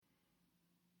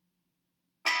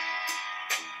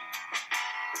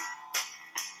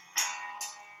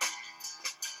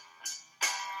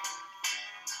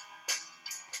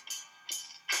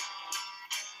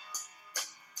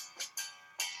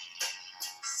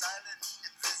silent,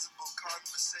 invisible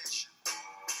conversation.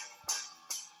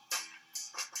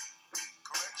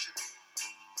 Correction,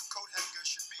 the coat hanger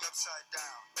should be upside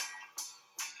down.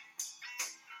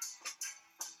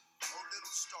 Oh,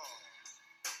 little star.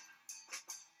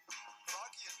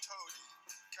 Froggy and Toady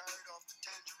carried off the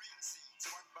tangerine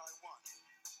seeds one by one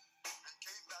and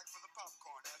came back for the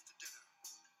popcorn after dinner.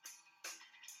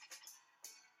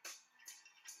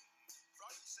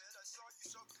 Froggy said, I saw you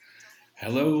so good.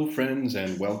 Hello, friends,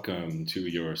 and welcome to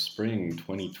your Spring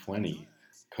 2020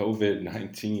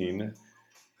 COVID-19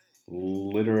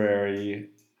 Literary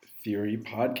Theory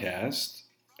podcast.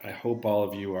 I hope all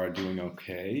of you are doing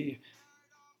okay.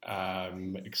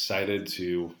 I'm excited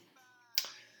to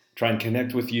try and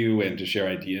connect with you and to share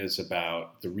ideas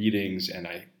about the readings, and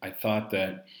I thought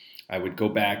that I would go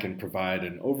back and provide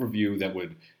an overview that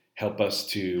would help us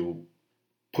to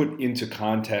put into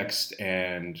context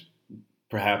and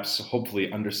perhaps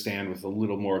hopefully understand with a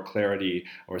little more clarity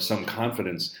or some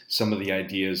confidence some of the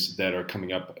ideas that are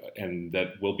coming up and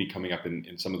that will be coming up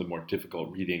in some of the more difficult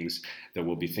readings that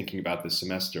we'll be thinking about this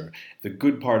semester. The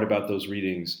good part about those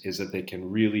readings is that they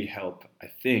can really help, I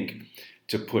think,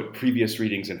 to put previous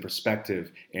readings in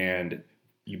perspective, and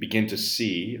you begin to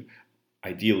see,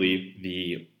 ideally,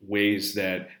 the ways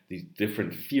that the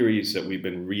different theories that we've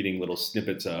been reading little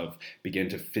snippets of begin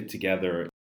to fit together.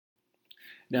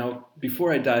 Now,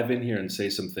 before I dive in here and say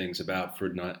some things about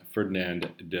Ferdinand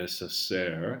de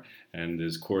Saussure and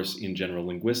his course in General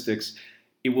Linguistics,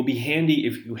 it will be handy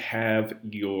if you have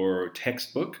your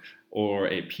textbook or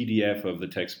a PDF of the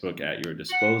textbook at your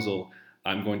disposal.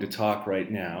 I'm going to talk right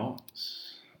now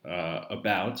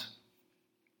about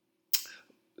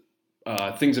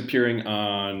things appearing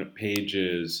on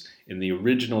pages in the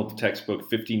original textbook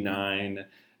 59,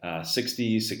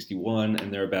 60, 61,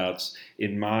 and thereabouts.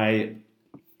 In my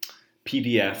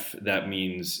PDF, that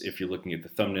means if you're looking at the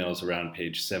thumbnails around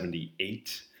page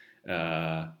 78,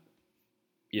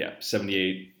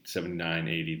 78, 79,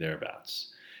 80,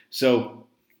 thereabouts. So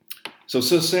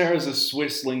Saussure is a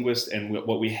Swiss linguist, and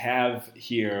what we have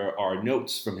here are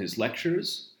notes from his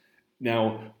lectures.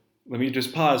 Now, let me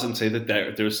just pause and say that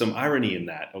there's some irony in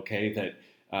that, okay, that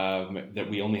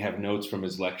we only have notes from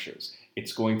his lectures.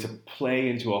 It's going to play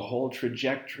into a whole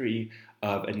trajectory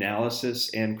of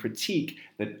analysis and critique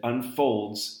that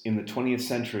unfolds in the 20th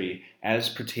century as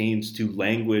pertains to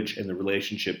language and the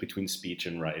relationship between speech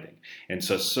and writing. And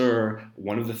Saussure,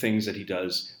 one of the things that he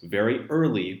does very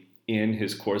early in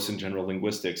his course in General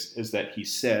Linguistics is that he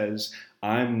says,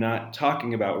 I'm not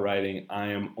talking about writing, I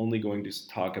am only going to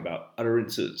talk about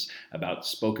utterances, about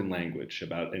spoken language,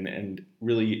 and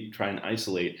really try and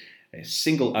isolate a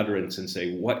single utterance and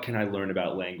say, what can I learn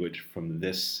about language from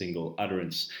this single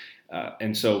utterance?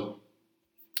 And so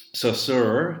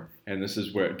Saussure, and this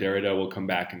is where Derrida will come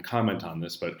back and comment on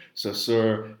this, but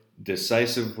Saussure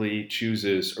decisively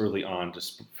chooses early on to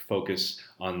focus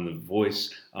on the voice,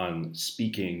 on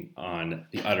speaking, on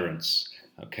the utterance.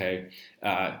 Okay.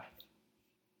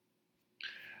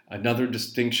 Another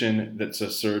distinction that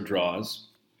Saussure draws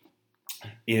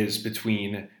is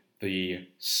between the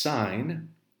sign,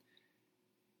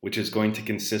 which is going to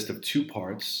consist of two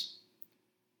parts,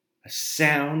 a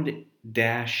sound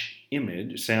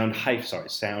image, sound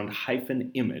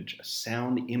hyphen image, a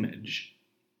sound image,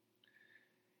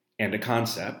 and a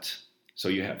concept. So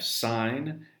you have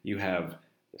sign, you have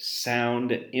the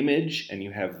sound image, and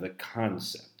you have the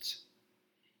concept.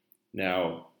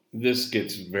 Now, this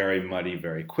gets very muddy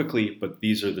very quickly, but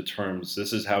these are the terms.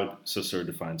 This is how Saussure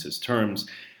defines his terms.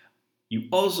 You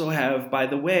also have, by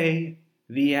the way,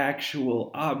 the actual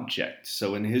object.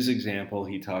 So in his example,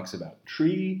 he talks about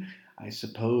tree. I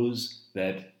suppose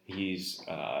that he's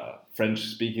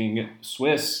French-speaking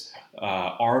Swiss.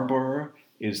 Arbor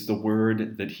is the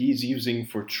word that he's using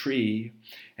for tree.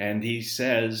 And he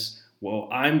says, well,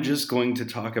 I'm just going to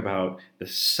talk about the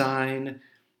sign,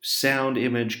 sound,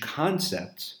 image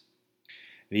concept.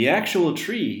 The actual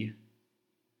tree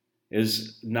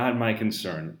is not my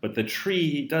concern, but the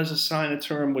tree does assign a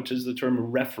term, which is the term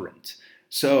referent.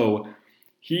 So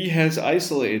he has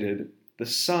isolated the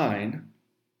sign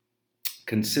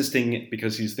consisting,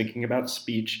 because he's thinking about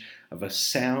speech, of a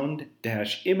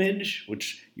sound-image,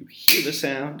 which you hear the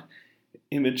sound, the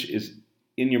image is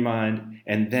in your mind,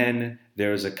 and then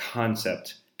there's a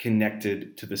concept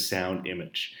connected to the sound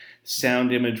image.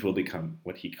 Sound image will become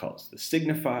what he calls the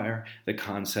signifier. The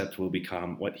concept will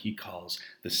become what he calls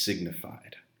the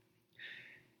signified.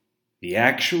 The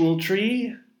actual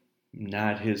tree,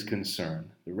 not his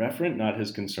concern. The referent, not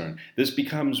his concern. This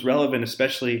becomes relevant,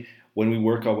 especially when we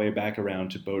work our way back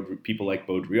around to people like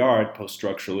Baudrillard,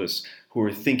 post-structuralists, who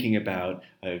are thinking about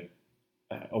a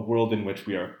a world in which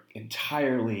we are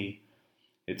entirely,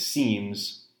 it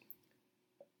seems,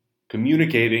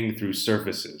 communicating through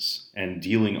surfaces and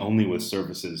dealing only with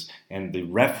surfaces, and the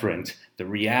referent, the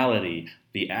reality,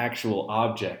 the actual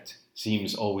object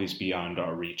seems always beyond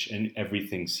our reach, and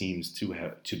everything seems to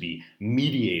be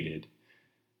mediated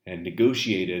and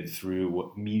negotiated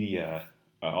through media,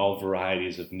 all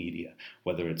varieties of media,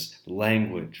 whether it's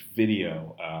language,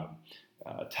 video,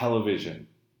 television,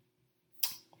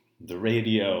 the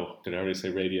radio. Did I already say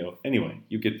radio? Anyway,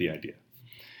 you get the idea.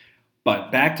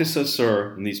 But back to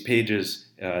Saussure in these pages,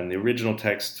 in the original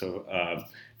text,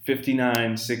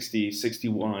 59, 60,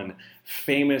 61,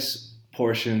 famous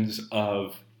portions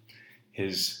of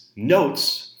his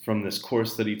notes from this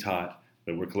course that he taught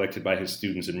that were collected by his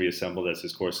students and reassembled as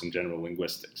his course in General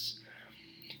Linguistics.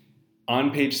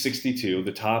 On page 62,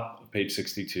 the top of page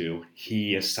 62,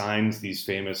 he assigns these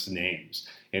famous names.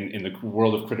 In the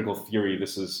world of critical theory,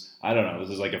 this is, I don't know, this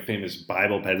is like a famous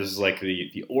Bible pad. This is like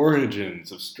the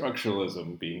origins of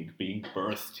structuralism being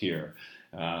birthed here.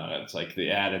 It's like the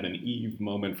Adam and Eve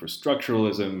moment for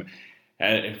structuralism.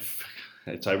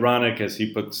 It's ironic, as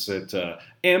he puts it,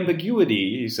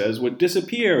 ambiguity, he says, would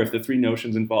disappear if the three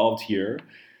notions involved here,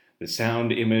 the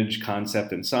sound, image,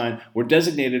 concept, and sign, were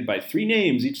designated by three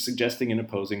names, each suggesting and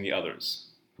opposing the others.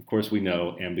 Of course, we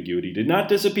know ambiguity did not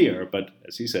disappear, but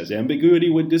as he says, ambiguity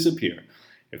would disappear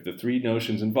if the three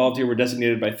notions involved here were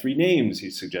designated by three names,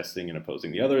 he's suggesting and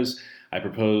opposing the others. I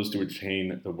propose to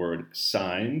retain the word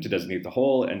sign to designate the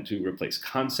whole and to replace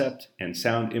concept and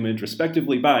sound image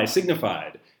respectively by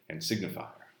signified and signifier.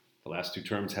 The last two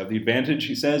terms have the advantage,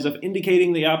 he says, of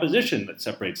indicating the opposition that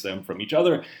separates them from each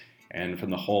other and from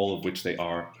the whole of which they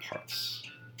are parts.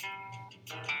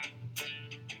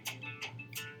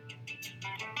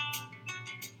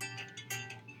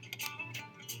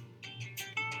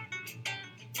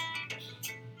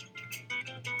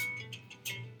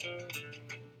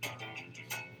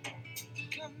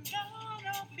 Come down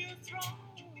off your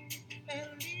throne and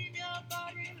leave your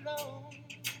body alone.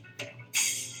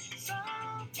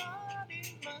 Somebody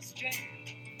must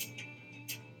change.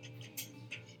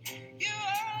 You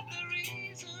are the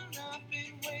reason I've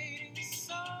been waiting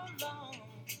so long.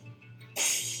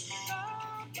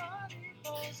 Somebody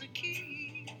holds the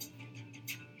key.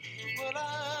 Well,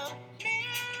 I'm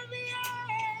near the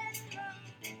end.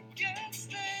 I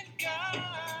just ain't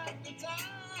got the time.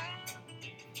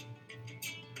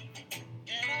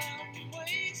 And I'm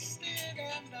wasted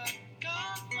and I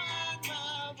can't find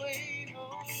my way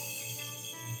home.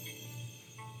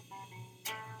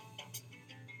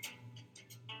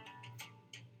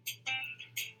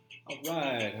 All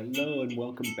right, hello and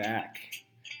welcome back.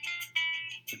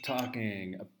 We're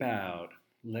talking about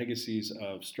legacies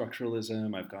of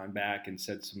structuralism. I've gone back and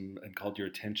said some and called your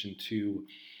attention to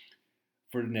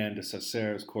Ferdinand de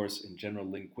Saussure's course in General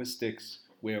Linguistics,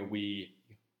 where we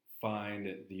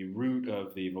find the root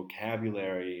of the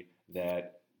vocabulary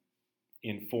that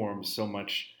informs so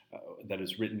much that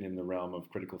is written in the realm of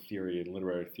critical theory and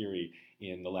literary theory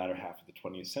in the latter half of the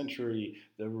 20th century,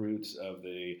 the roots of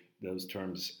those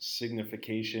terms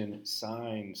signification,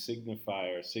 sign,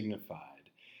 signifier, signified.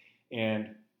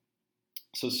 And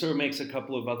Saussure makes a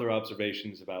couple of other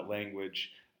observations about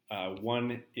language.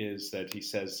 One is that he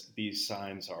says these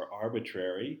signs are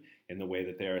arbitrary in the way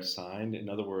that they are assigned. In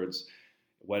other words,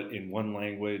 what in one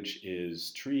language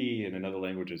is tree, in another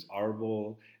language is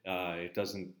arbol. It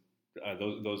doesn't.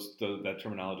 That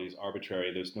terminology is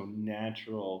arbitrary. There's no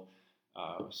natural,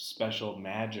 special,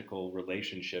 magical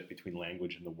relationship between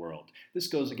language and the world. This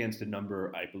goes against a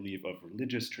number, I believe, of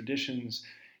religious traditions.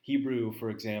 Hebrew, for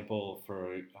example,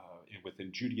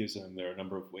 within Judaism, there are a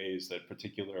number of ways that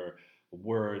particular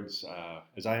words,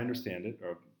 as I understand it,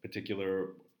 or particular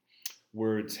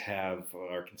words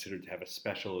are considered to have a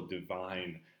special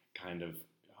divine kind of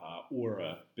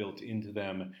aura built into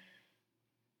them.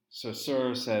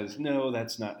 Saussure says, no,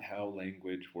 that's not how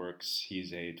language works.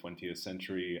 He's a 20th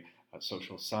century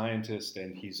social scientist,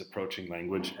 and he's approaching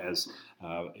language as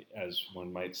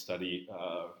one might study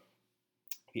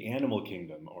the animal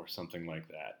kingdom or something like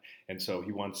that. And so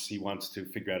he wants to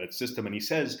figure out its system. And he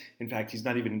says, in fact, he's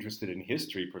not even interested in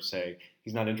history per se.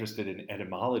 He's not interested in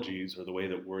etymologies or the way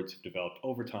that words have developed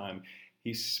over time.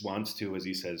 He wants to, as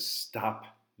he says, stop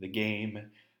the game,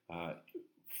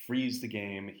 freeze the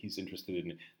game. He's interested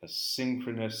in a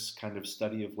synchronous kind of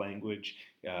study of language.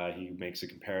 He makes a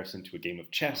comparison to a game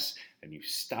of chess, and you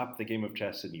stop the game of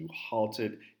chess and you halt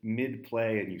it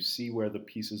mid-play and you see where the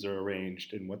pieces are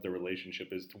arranged and what the relationship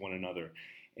is to one another.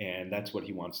 And that's what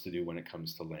he wants to do when it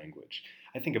comes to language.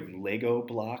 I think of Lego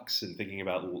blocks and thinking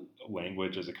about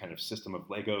language as a kind of system of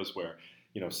Legos where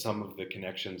some of the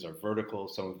connections are vertical,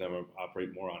 some of them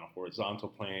operate more on a horizontal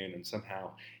plane, and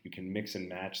somehow you can mix and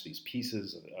match these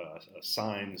pieces,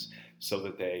 signs, so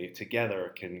that they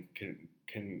together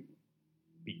can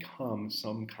become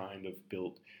some kind of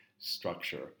built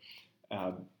structure.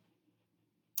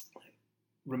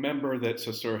 Remember that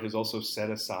Saussure has also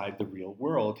set aside the real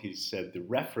world. He's said the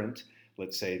referent,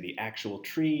 let's say the actual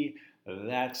tree,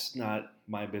 that's not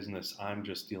my business. I'm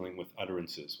just dealing with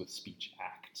utterances, with speech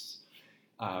acts.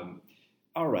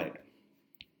 All right.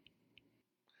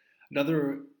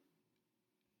 Another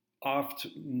oft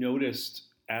noticed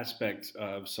aspect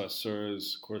of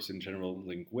Saussure's course in General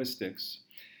Linguistics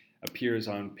appears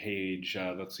on page,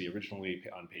 originally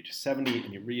on page 70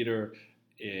 in your reader.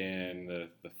 In the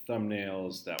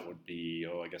thumbnails, that would be,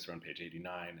 around page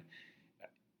 89.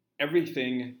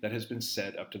 Everything that has been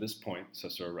said up to this point,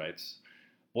 Saussure writes,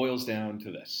 boils down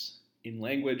to this. In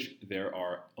language, there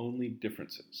are only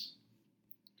differences.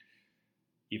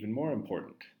 Even more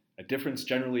important, a difference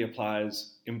generally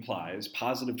implies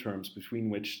positive terms between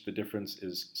which the difference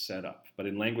is set up. But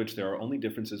in language, there are only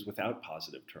differences without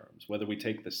positive terms. Whether we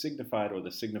take the signified or the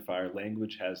signifier,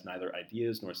 language has neither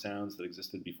ideas nor sounds that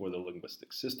existed before the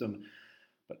linguistic system,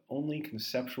 but only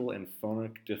conceptual and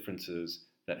phonic differences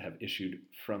that have issued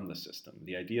from the system.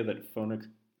 The idea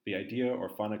or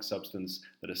phonic substance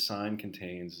that a sign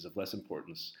contains is of less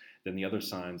importance than the other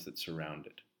signs that surround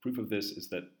it. Proof of this is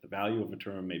that the value of a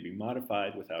term may be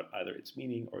modified without either its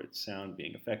meaning or its sound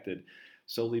being affected,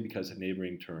 solely because a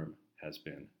neighboring term has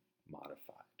been modified.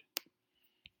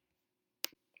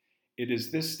 It is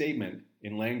this statement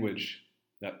in language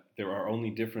that there are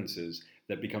only differences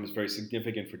that becomes very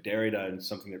significant for Derrida, and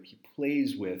something that he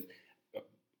plays with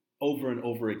over and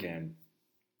over again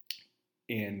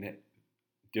in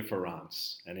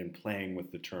difference and in playing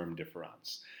with the term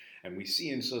difference. And we see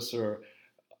in Saussure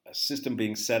a system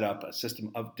being set up, a system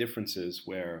of differences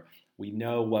where we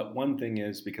know what one thing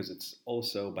is because it's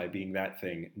also by being that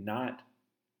thing, not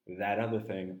that other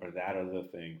thing or that other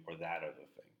thing or that other thing.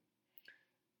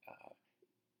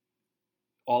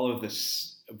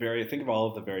 Think of all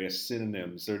of the various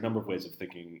synonyms. There are a number of ways of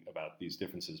thinking about these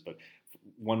differences, but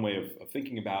one way of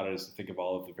thinking about it is to think of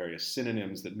all of the various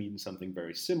synonyms that mean something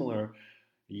very similar,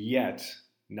 yet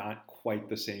not quite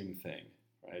the same thing.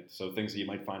 Right? So things that you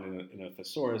might find in a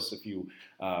thesaurus, if you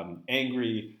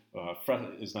angry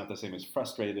is not the same as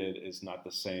frustrated, is not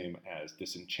the same as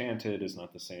disenchanted, is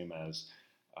not the same as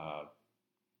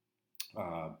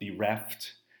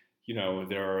bereft.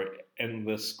 There are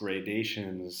endless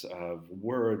gradations of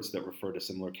words that refer to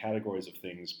similar categories of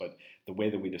things, but the way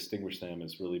that we distinguish them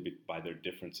is really by their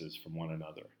differences from one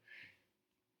another.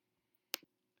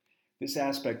 This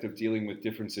aspect of dealing with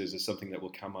differences is something that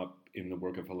will come up in the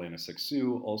work of Helena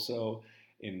Sixou, also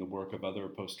in the work of other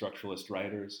post-structuralist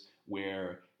writers,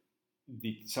 where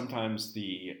sometimes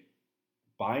the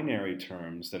binary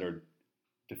terms that are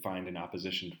defined in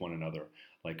opposition to one another,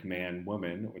 like man,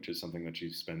 woman, which is something that she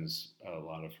spends a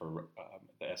lot of her,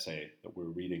 the essay that we're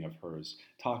reading of hers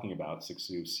talking about,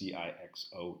 Sixou,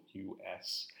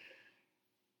 Cixous.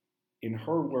 In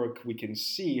her work, we can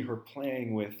see her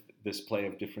playing with this play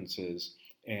of differences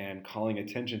and calling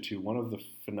attention to one of the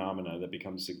phenomena that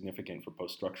becomes significant for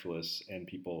post-structuralists and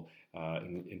people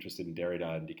interested in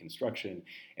Derrida and deconstruction,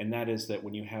 and that is that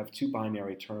when you have two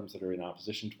binary terms that are in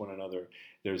opposition to one another,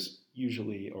 there's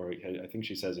usually, or I think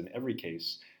she says in every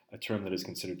case, a term that is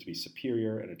considered to be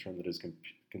superior and a term that is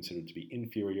considered to be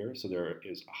inferior. So there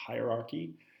is a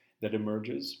hierarchy that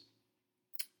emerges.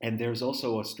 And there's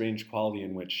also a strange quality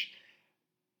in which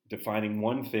defining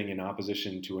one thing in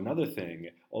opposition to another thing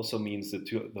also means that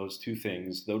those two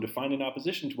things, though defined in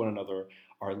opposition to one another,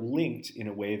 are linked in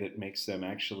a way that makes them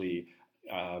actually,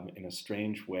 in a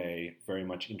strange way, very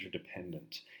much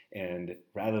interdependent. And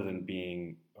rather than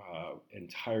being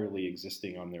entirely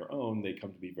existing on their own, they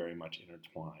come to be very much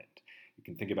intertwined. You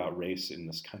can think about race in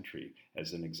this country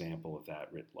as an example of that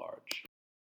writ large.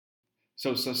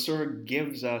 So Saussure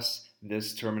gives us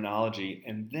this terminology,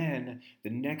 and then the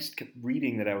next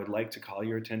reading that I would like to call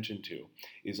your attention to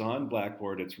is on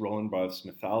Blackboard. It's Roland Barthes'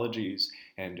 Mythologies,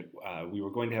 and we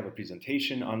were going to have a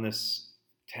presentation on this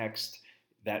text.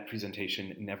 That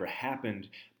presentation never happened,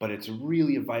 but it's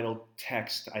really a vital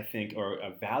text, I think, or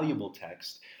a valuable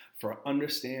text for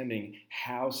understanding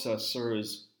how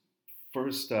Saussure's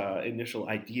first initial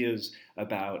ideas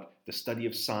about the study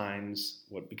of signs,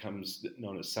 what becomes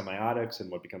known as semiotics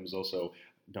and what becomes also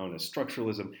known as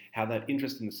structuralism, how that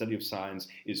interest in the study of signs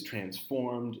is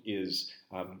transformed, is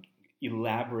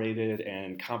elaborated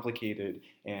and complicated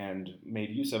and made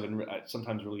use of in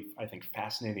sometimes really, I think,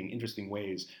 fascinating, interesting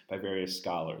ways by various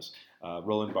scholars.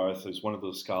 Roland Barthes is one of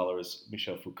those scholars.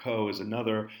 Michel Foucault is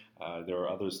another. There are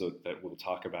others that we'll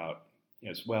talk about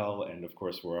as well, and of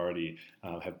course we're already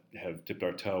have dipped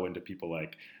our toe into people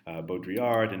like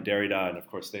Baudrillard and Derrida, and of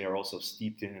course they are also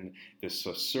steeped in this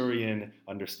Saussurean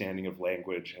understanding of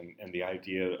language and the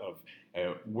idea of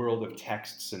a world of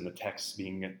texts, and the texts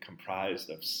being comprised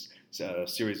of a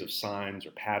series of signs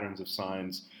or patterns of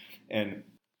signs. And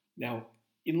now,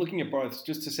 in looking at Barthes,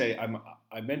 just to say,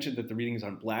 I mentioned that the reading is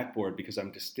on Blackboard because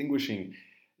I'm distinguishing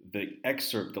the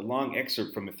long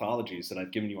excerpt from Mythologies that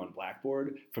I've given you on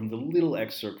Blackboard from the little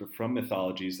excerpt from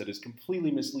Mythologies that is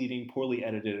completely misleading, poorly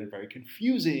edited, and very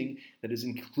confusing that is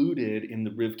included in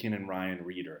the Rivkin and Ryan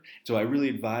reader. So I really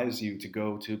advise you to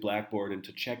go to Blackboard and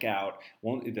to check out.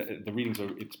 The readings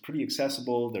it's pretty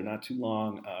accessible. They're not too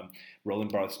long.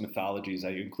 Roland Barthes' Mythologies, I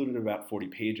included about 40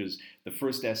 pages. The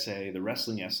first essay, the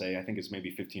wrestling essay, I think is maybe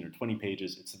 15 or 20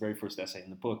 pages. It's the very first essay in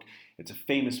the book. It's a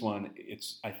famous one.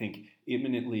 It's, I think,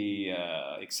 eminently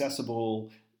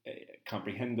accessible,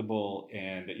 comprehensible,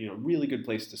 and really good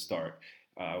place to start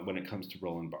when it comes to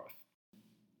Roland Barthes.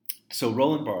 So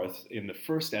Roland Barthes, in the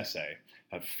first essay,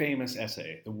 a famous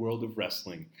essay, The World of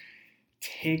Wrestling,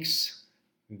 takes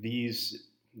these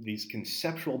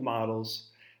conceptual models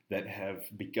that have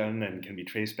begun and can be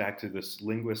traced back to this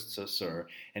linguist Saussure,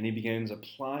 and he begins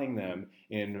applying them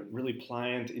in really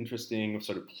pliant, interesting,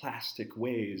 sort of plastic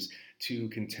ways to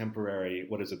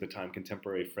what is at the time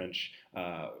contemporary French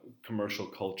commercial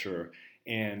culture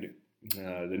and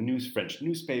the French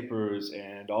newspapers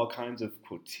and all kinds of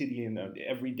quotidian,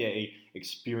 everyday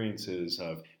experiences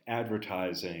of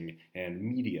advertising and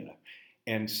media.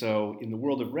 And so in the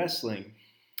world of wrestling,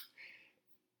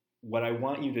 what I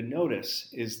want you to notice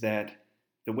is that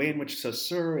the way in which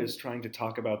Saussure is trying to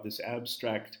talk about these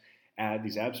abstract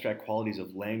qualities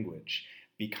of language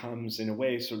becomes, in a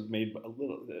way, sort of made a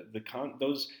little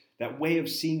that way of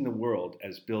seeing the world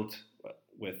as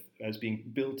being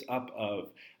built up of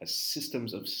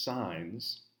systems of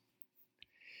signs.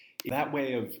 That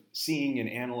way of seeing and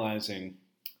analyzing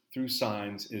through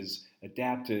signs is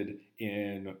adapted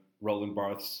in Roland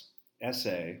Barthes'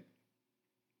 essay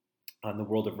on the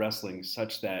world of wrestling,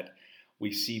 such that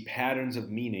we see patterns of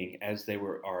meaning as they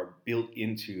are built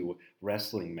into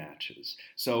wrestling matches.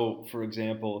 So, for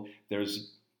example,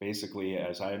 there's basically,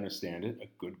 as I understand it, a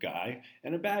good guy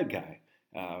and a bad guy.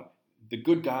 The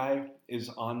good guy is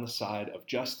on the side of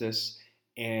justice,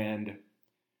 and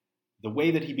the way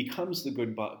that he becomes the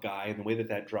good guy and the way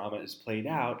that drama is played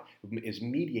out is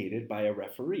mediated by a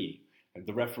referee. And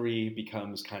the referee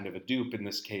becomes kind of a dupe in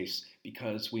this case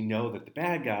because we know that the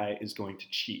bad guy is going to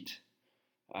cheat.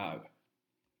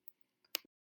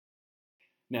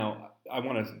 Now, I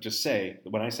want to just say that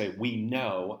when I say we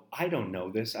know, I don't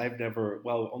know this.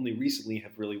 Only recently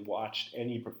have really watched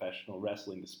any professional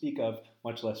wrestling to speak of,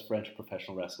 much less French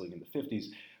professional wrestling in the 50s.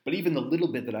 But even the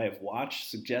little bit that I have watched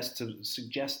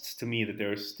suggests to me that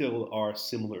there still are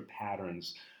similar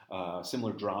patterns,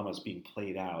 similar dramas being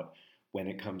played out when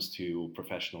it comes to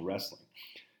professional wrestling.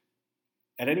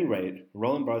 At any rate,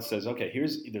 Roland Barthes says, okay,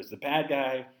 there's the bad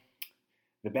guy.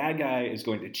 The bad guy is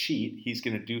going to cheat. He's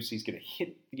going to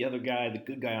hit the other guy, the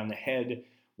good guy, on the head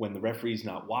when the referee's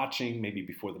not watching, maybe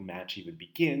before the match even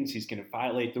begins. He's going to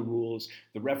violate the rules.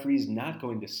 The referee's not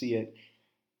going to see it.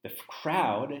 The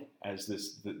crowd, as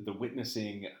the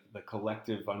witnessing, the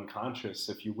collective unconscious,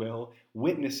 if you will,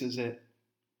 witnesses it.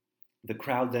 The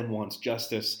crowd then wants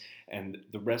justice, and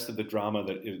the rest of the drama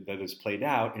that is played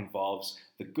out involves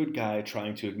the good guy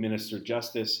trying to administer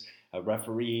justice, a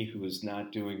referee who is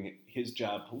not doing his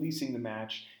job policing the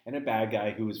match, and a bad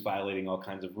guy who is violating all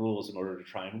kinds of rules in order to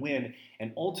try and win.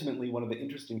 And ultimately, one of the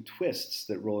interesting twists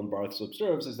that Roland Barthes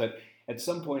observes is that at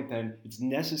some point then it's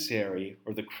necessary,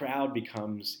 or the crowd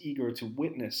becomes eager to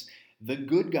witness the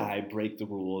good guy break the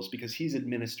rules because he's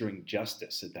administering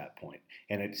justice at that point.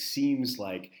 And it seems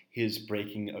like his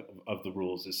breaking of the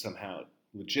rules is somehow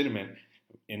legitimate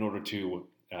in order to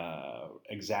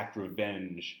exact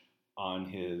revenge on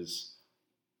his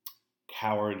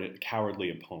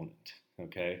cowardly opponent.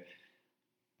 Okay?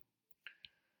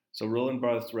 So Roland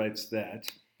Barthes writes that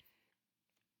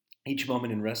each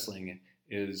moment in wrestling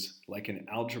is like an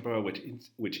algebra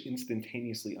which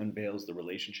instantaneously unveils the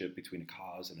relationship between a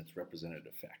cause and its represented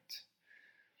effect.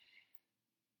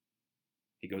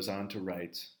 He goes on to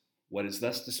write, what is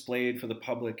thus displayed for the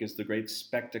public is the great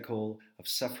spectacle of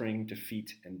suffering,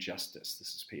 defeat, and justice. This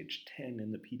is page 10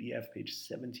 in the PDF, page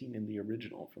 17 in the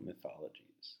original from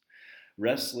Mythologies.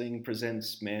 Wrestling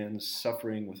presents man's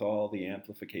suffering with all the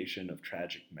amplification of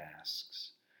tragic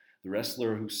masks. The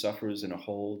wrestler who suffers in a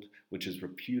hold which is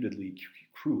reputedly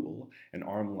cruel, an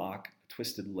arm lock, a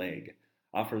twisted leg,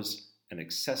 offers an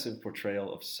excessive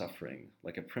portrayal of suffering.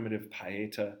 Like a primitive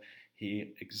paeta,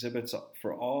 he exhibits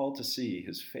for all to see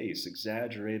his face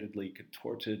exaggeratedly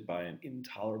contorted by an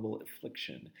intolerable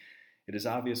affliction. It is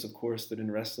obvious, of course, that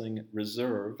in wrestling,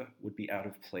 reserve would be out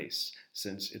of place,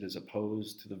 since it is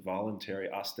opposed to the voluntary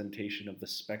ostentation of the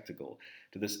spectacle,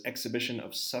 to this exhibition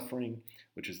of suffering,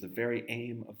 which is the very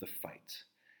aim of the fight.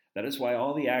 That is why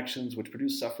all the actions which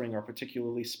produce suffering are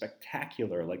particularly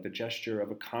spectacular, like the gesture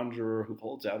of a conjurer who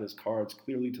holds out his cards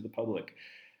clearly to the public.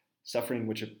 Suffering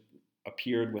which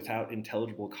appeared without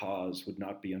intelligible cause would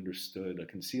not be understood. A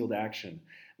concealed action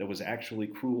that was actually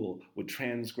cruel would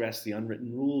transgress the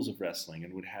unwritten rules of wrestling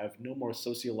and would have no more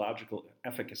sociological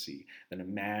efficacy than a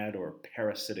mad or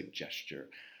parasitic gesture.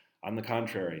 On the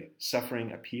contrary,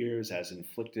 suffering appears as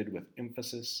inflicted with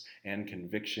emphasis and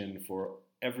conviction, for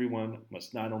everyone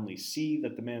must not only see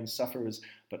that the man suffers,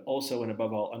 but also and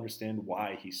above all understand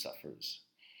why he suffers.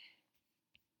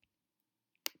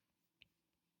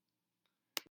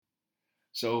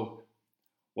 So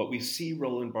what we see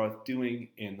Roland Barthes doing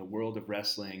in the world of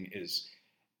wrestling is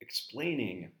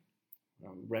explaining,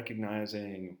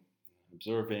 recognizing,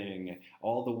 observing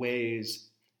all the ways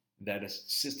that a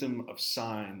system of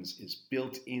signs is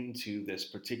built into this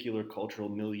particular cultural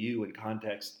milieu and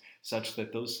context such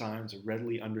that those signs are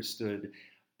readily understood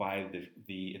by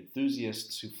the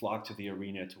enthusiasts who flock to the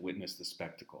arena to witness the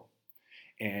spectacle.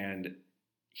 And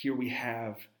here we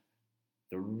have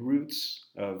the roots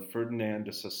of Ferdinand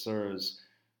de Saussure's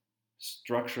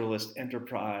structuralist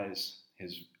enterprise,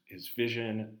 his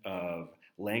vision of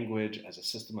language as a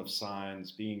system of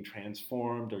signs being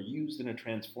transformed or used in a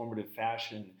transformative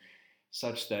fashion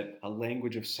such that a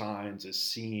language of signs is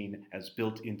seen as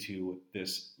built into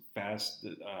this vast,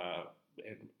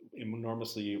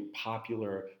 enormously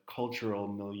popular cultural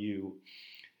milieu,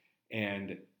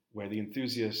 and where the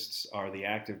enthusiasts are the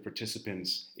active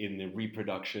participants in the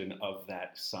reproduction of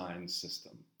that sign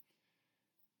system.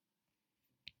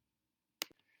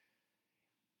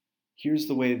 Here's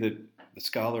the way that the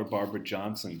scholar Barbara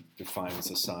Johnson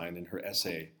defines a sign in her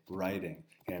essay, Writing.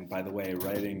 And by the way,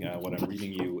 Writing, what I'm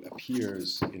reading you,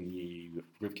 appears in the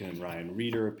Rivkin and Ryan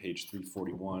Reader, page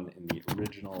 341 in the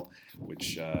original,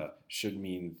 which should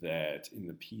mean that in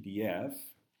the PDF,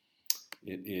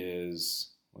 it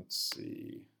is, let's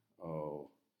see,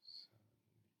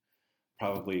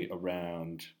 probably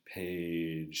around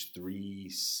page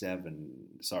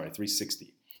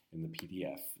 360 in the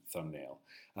PDF thumbnail.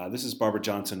 This is Barbara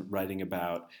Johnson writing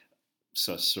about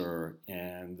Saussure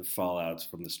and the fallouts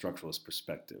from the structuralist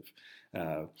perspective.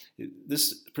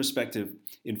 This perspective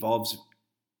involves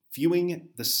viewing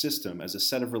the system as a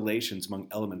set of relations among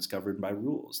elements governed by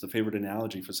rules. The favorite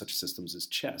analogy for such systems is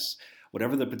chess.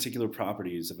 Whatever the particular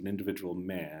properties of an individual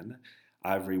man,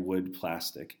 ivory, wood,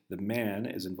 plastic, the man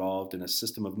is involved in a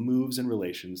system of moves and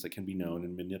relations that can be known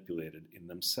and manipulated in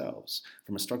themselves.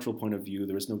 From a structural point of view,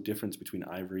 there is no difference between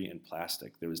ivory and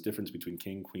plastic. There is difference between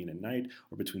king, queen, and knight,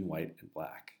 or between white and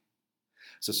black.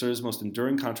 Saussure's most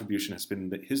enduring contribution has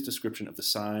been his description of the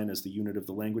sign as the unit of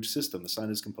the language system. The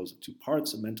sign is composed of two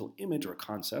parts, a mental image or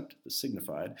concept, the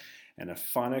signified, and a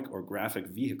phonic or graphic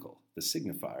vehicle, the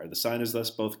signifier. The sign is thus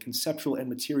both conceptual and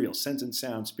material, sense and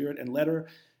sound, spirit and letter,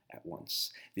 at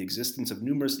once. The existence of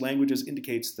numerous languages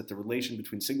indicates that the relation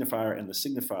between signifier and the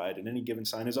signified in any given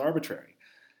sign is arbitrary.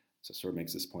 Saussure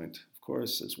makes this point, of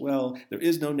course, as well. There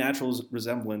is no natural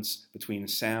resemblance between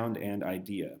sound and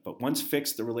idea, but once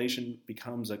fixed, the relation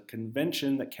becomes a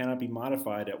convention that cannot be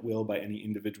modified at will by any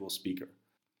individual speaker.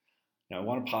 Now, I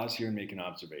want to pause here and make an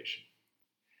observation.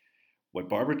 What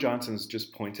Barbara Johnson has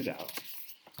just pointed out,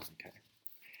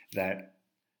 that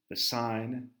the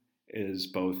sign is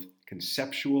both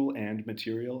conceptual and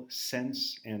material,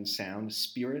 sense and sound,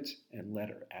 spirit and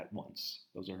letter at once.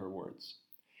 Those are her words.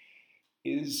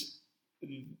 Is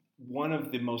one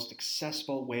of the most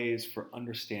accessible ways for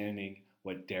understanding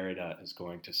what Derrida is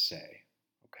going to say.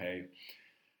 Okay?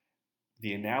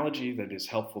 The analogy that is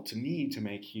helpful to me to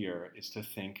make here is to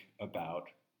think about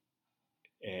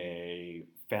a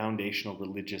foundational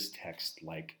religious text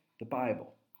like the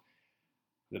Bible.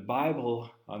 The Bible,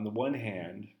 on the one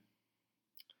hand,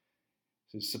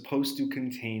 is supposed to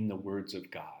contain the words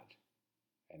of God.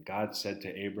 And God said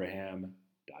to Abraham, ...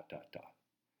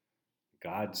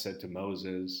 God said to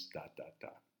Moses, ...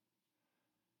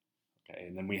 Okay,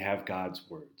 and then we have God's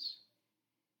words.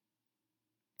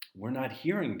 We're not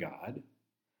hearing God,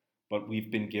 but we've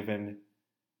been given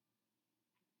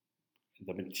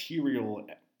the material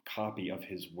copy of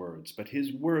his words, but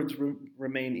his words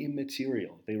remain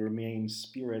immaterial. They remain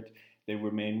spirit. They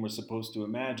remain, we're supposed to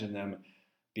imagine them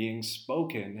being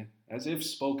spoken as if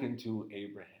spoken to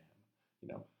Abraham.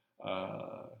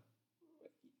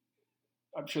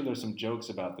 I'm sure there's some jokes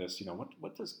about this.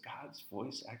 What does God's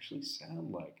voice actually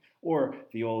sound like? Or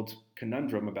the old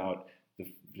conundrum about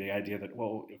the idea that,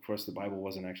 well, of course, the Bible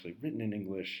wasn't actually written in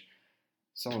English.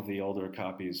 Some of the older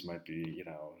copies might be,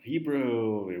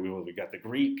 Hebrew. We got the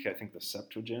Greek. I think the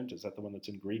Septuagint, is that the one that's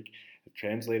in Greek?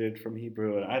 Translated from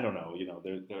Hebrew. And I don't know,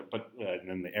 and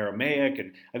then the Aramaic.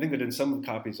 And I think that in some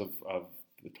copies of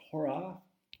the Torah,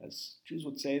 as Jews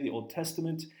would say, the Old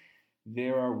Testament,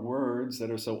 there are words that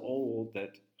are so old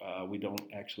that we don't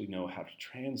actually know how to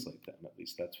translate them. At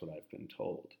least that's what I've been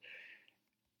told.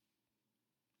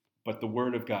 But the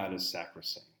Word of God is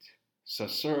sacrosanct.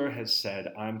 Saussure has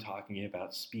said, I'm talking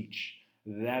about speech.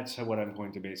 That's what I'm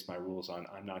going to base my rules on.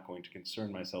 I'm not going to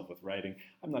concern myself with writing.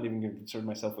 I'm not even going to concern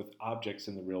myself with objects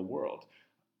in the real world.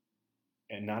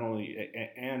 And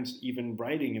even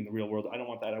writing in the real world, I don't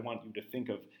want that. I want you to think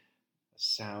of a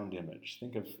sound image.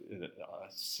 Think of a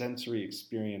sensory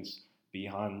experience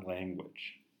beyond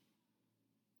language.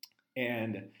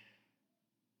 And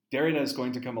Derrida is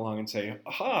going to come along and say,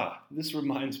 aha, this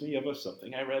reminds me of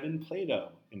something I read in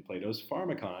Plato's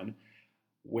Pharmacon,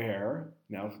 where,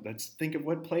 now let's think of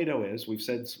what Plato is. We've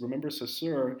said, remember,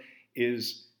 Saussure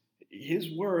is,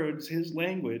 his words, his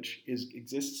language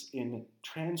exists in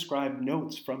transcribed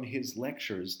notes from his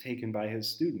lectures taken by his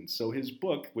students. So his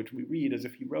book, which we read as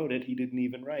if he wrote it, he didn't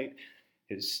even write.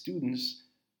 His students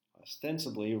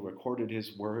ostensibly recorded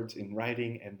his words in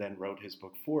writing and then wrote his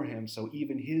book for him. So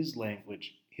even his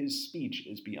language, his speech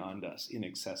is beyond us,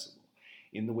 inaccessible.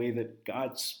 In the way that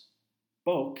God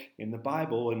spoke in the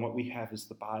Bible, and what we have is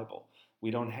the Bible.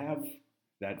 We don't have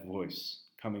that voice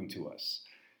coming to us.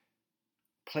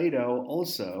 Plato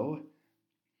also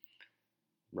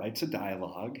writes a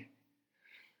dialogue,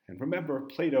 and remember,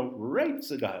 Plato writes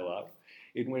a dialogue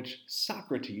in which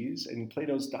Socrates, and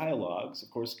Plato's dialogues, of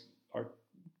course, are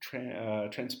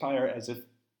transpire as if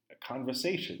a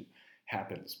conversation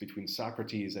happens between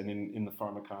Socrates and in the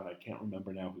Pharmacon, I can't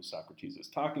remember now who Socrates is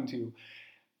talking to.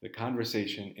 The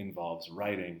conversation involves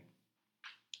writing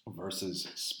versus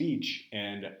speech,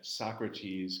 and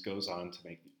Socrates goes on to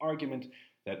make the argument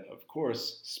that, of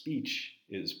course, speech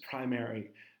is primary.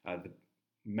 The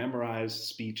memorized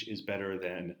speech is better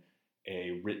than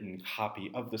a written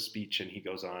copy of the speech, and he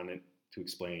goes on to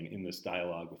explain in this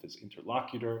dialogue with his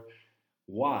interlocutor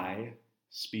why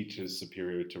speech is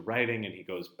superior to writing, and he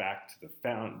goes back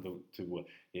to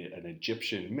an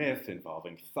Egyptian myth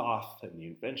involving Thoth and the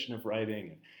invention of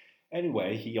writing. And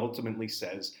anyway, he ultimately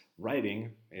says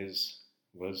writing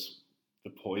was the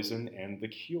poison and the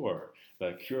cure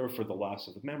for the loss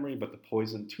of the memory, but the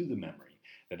poison to the memory,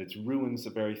 that it ruins the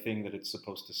very thing that it's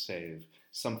supposed to save,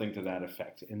 something to that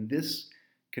effect. And this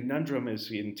conundrum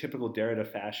is in typical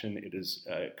Derrida fashion. It is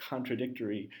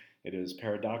contradictory, it is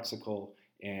paradoxical,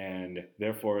 and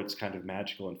therefore it's kind of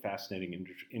magical and fascinating and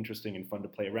interesting and fun to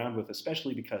play around with,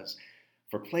 especially because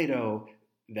for Plato,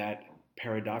 that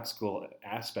paradoxical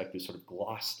aspect is sort of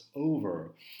glossed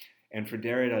over. And for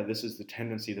Derrida, this is the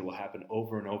tendency that will happen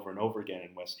over and over and over again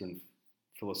in Western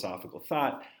philosophical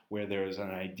thought, where there is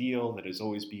an ideal that is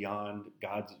always beyond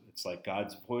God's. It's like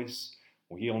God's voice.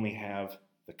 We only have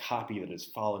the copy that has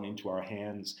fallen into our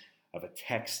hands of a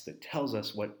text that tells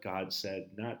us what God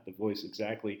said, not the voice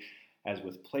exactly. As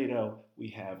with Plato, we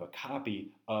have a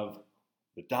copy of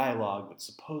the dialogue that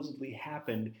supposedly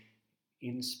happened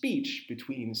in speech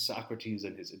between Socrates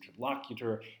and his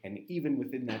interlocutor, and even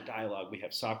within that dialogue, we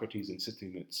have Socrates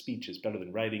insisting that speech is better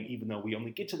than writing, even though we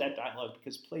only get to that dialogue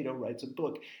because Plato writes a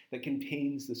book that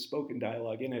contains the spoken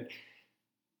dialogue in it,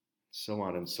 so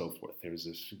on and so forth. There's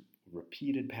this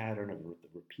repeated pattern of the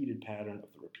repeated pattern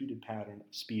of the repeated pattern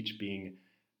of speech being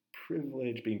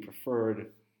privileged, being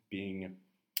preferred, being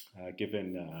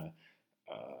given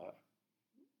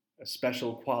a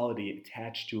special quality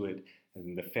attached to it,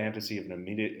 and the fantasy of an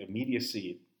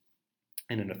immediacy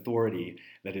and an authority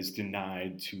that is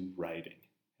denied to writing.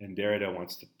 And Derrida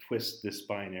wants to twist this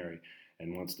binary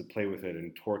and wants to play with it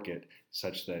and torque it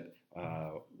such that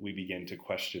we begin to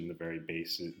question the very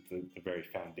basis, the very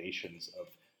foundations of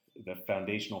the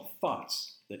foundational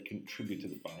thoughts that contribute to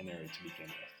the binary to begin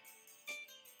with.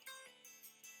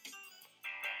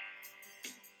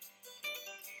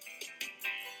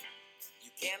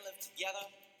 You can't live together,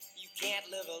 you can't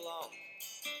live alone.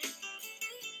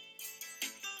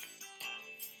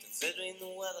 Considering the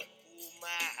weather, oh my,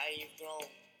 how you've grown.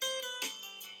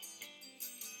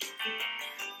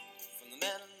 From the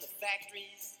men in the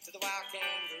factories to the wild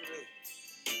kangaroo.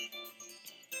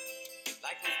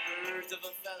 like those birds of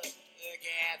a feather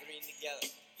gathering together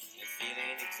and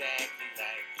feeling exactly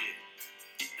like you.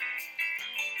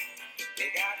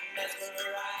 They got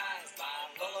mesmerized by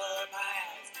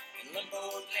lullabies and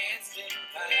limbo dancing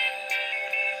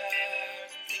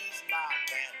past. Please lock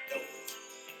that door.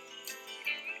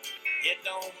 It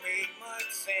don't make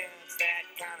much sense, that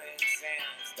common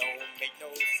sense don't make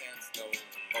no sense no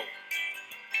more.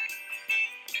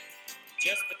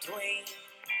 Just between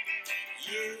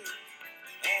you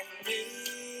and me,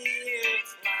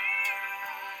 it's like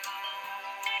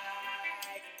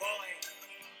pulling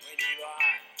when you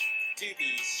are to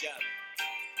be shut.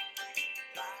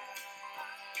 Like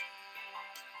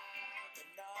a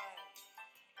nun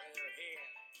with her hair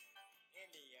in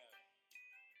the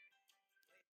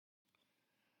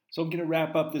So I'm going to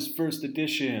wrap up this first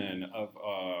edition of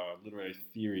our Literary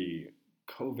Theory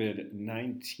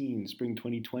COVID-19 Spring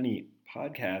 2020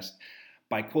 podcast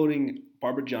by quoting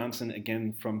Barbara Johnson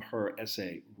again from her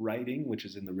essay Writing, which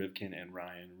is in the Rivkin and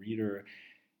Ryan Reader.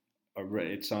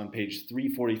 It's on page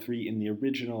 343 in the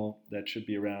original. That should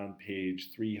be around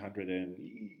page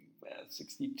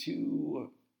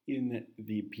 362 in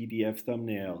the PDF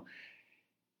thumbnail.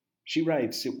 She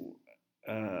writes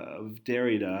of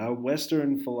Derrida,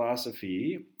 Western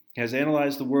philosophy has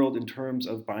analyzed the world in terms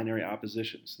of binary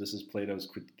oppositions. This is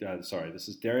this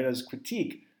is Derrida's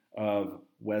critique of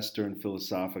Western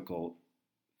philosophical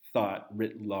thought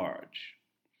writ large.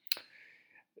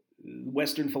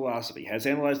 Western philosophy has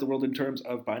analyzed the world in terms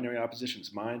of binary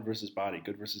oppositions, mind versus body,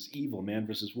 good versus evil, man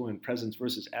versus woman, presence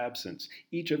versus absence.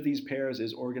 Each of these pairs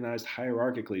is organized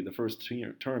hierarchically. The first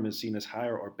term is seen as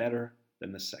higher or better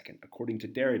than the second. According to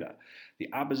Derrida, the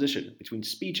opposition between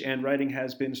speech and writing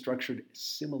has been structured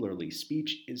similarly.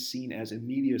 Speech is seen as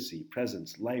immediacy,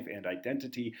 presence, life, and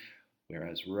identity,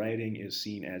 whereas writing is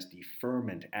seen as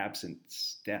deferment,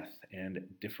 absence, death, and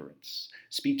difference.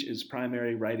 Speech is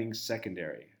primary, writing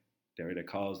secondary. Derrida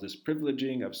calls this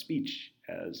privileging of speech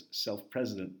as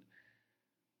self-present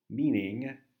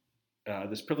meaning,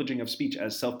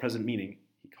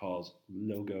 he calls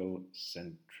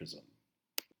logocentrism.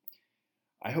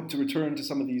 I hope to return to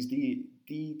some of these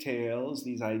details,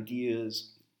 these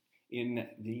ideas, in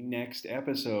the next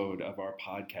episode of our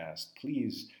podcast.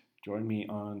 Please join me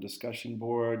on discussion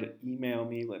board. Email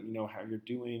me. Let me know how you're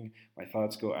doing. My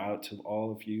thoughts go out to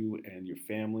all of you and your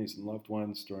families and loved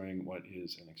ones during what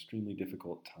is an extremely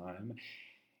difficult time.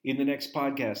 In the next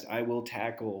podcast, I will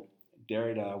tackle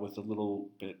Derrida with a little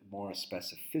bit more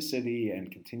specificity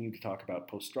and continue to talk about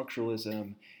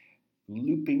post-structuralism,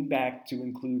 looping back to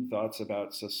include thoughts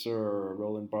about Saussure,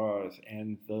 Roland Barthes,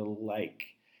 and the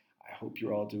like. I hope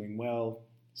you're all doing well.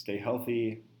 Stay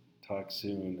healthy. Talk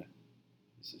soon.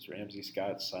 This is Ramsey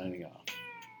Scott signing off.